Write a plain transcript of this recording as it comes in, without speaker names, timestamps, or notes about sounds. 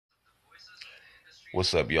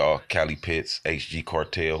What's up, y'all? Cali Pitts, HG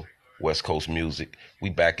Cartel, West Coast Music. We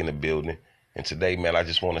back in the building. And today, man, I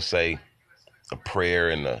just want to say a prayer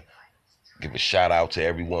and give a shout out to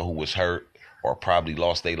everyone who was hurt or probably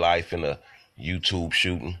lost their life in a YouTube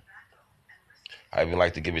shooting. I even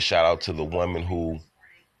like to give a shout out to the woman who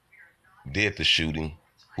did the shooting,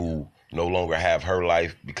 who no longer have her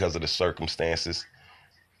life because of the circumstances.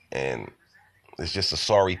 And it's just a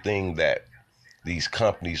sorry thing that these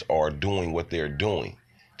companies are doing what they're doing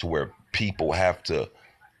to where people have to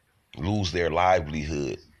lose their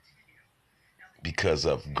livelihood because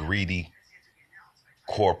of greedy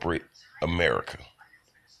corporate America.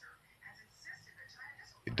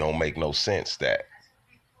 It don't make no sense that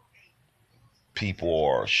people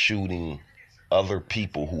are shooting other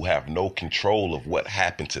people who have no control of what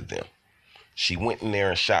happened to them. She went in there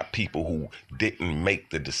and shot people who didn't make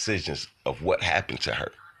the decisions of what happened to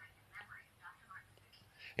her.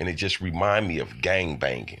 And it just remind me of gang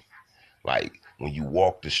banging. Like when you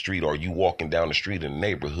walk the street or you walking down the street in a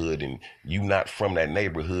neighborhood and you not from that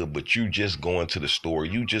neighborhood, but you just going to the store,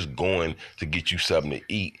 you just going to get you something to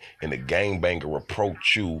eat, and the gangbanger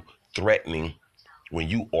approach you threatening when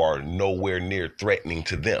you are nowhere near threatening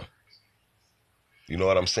to them. You know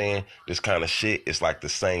what I'm saying? This kind of shit is like the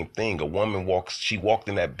same thing. A woman she walked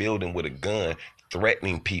in that building with a gun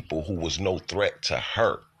threatening people who was no threat to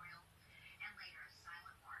her.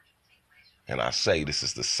 And I say this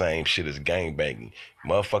is the same shit as gangbanging.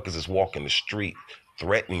 Motherfuckers is walking the street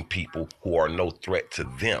threatening people who are no threat to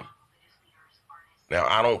them. Now,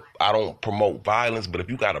 I don't promote violence, but if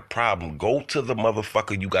you got a problem, go to the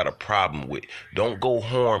motherfucker you got a problem with. Don't go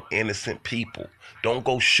harm innocent people. Don't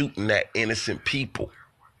go shooting at innocent people.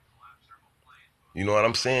 You know what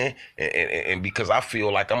I'm saying? And because I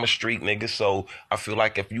feel like I'm a street nigga, so I feel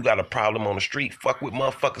like if you got a problem on the street, fuck with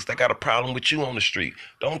motherfuckers that got a problem with you on the street.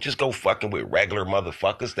 Don't just go fucking with regular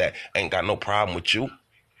motherfuckers that ain't got no problem with you.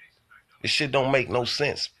 This shit don't make no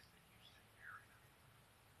sense.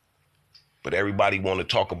 But everybody want to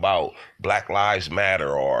talk about Black Lives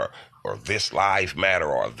Matter or this life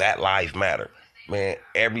matter or that life matter. Man,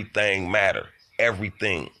 everything matter.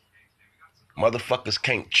 Everything. Motherfuckers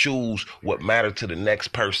can't choose what matter to the next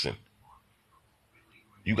person.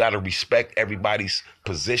 You got to respect everybody's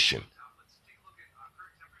position.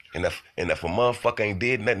 And if a motherfucker ain't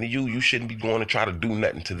did nothing to you, you shouldn't be going to try to do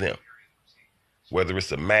nothing to them. Whether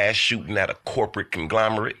it's a mass shooting at a corporate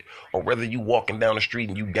conglomerate or whether you walking down the street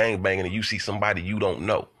and you gangbanging and you see somebody you don't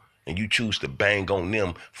know and you choose to bang on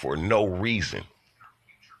them for no reason.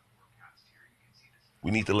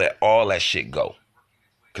 We need to let all that shit go.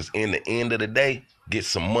 Because in the end of the day, get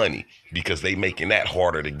some money because they making that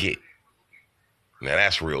harder to get. Now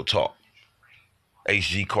that's real talk.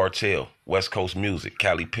 HG Cartel, West Coast Music,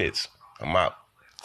 Cali Pitts. I'm out.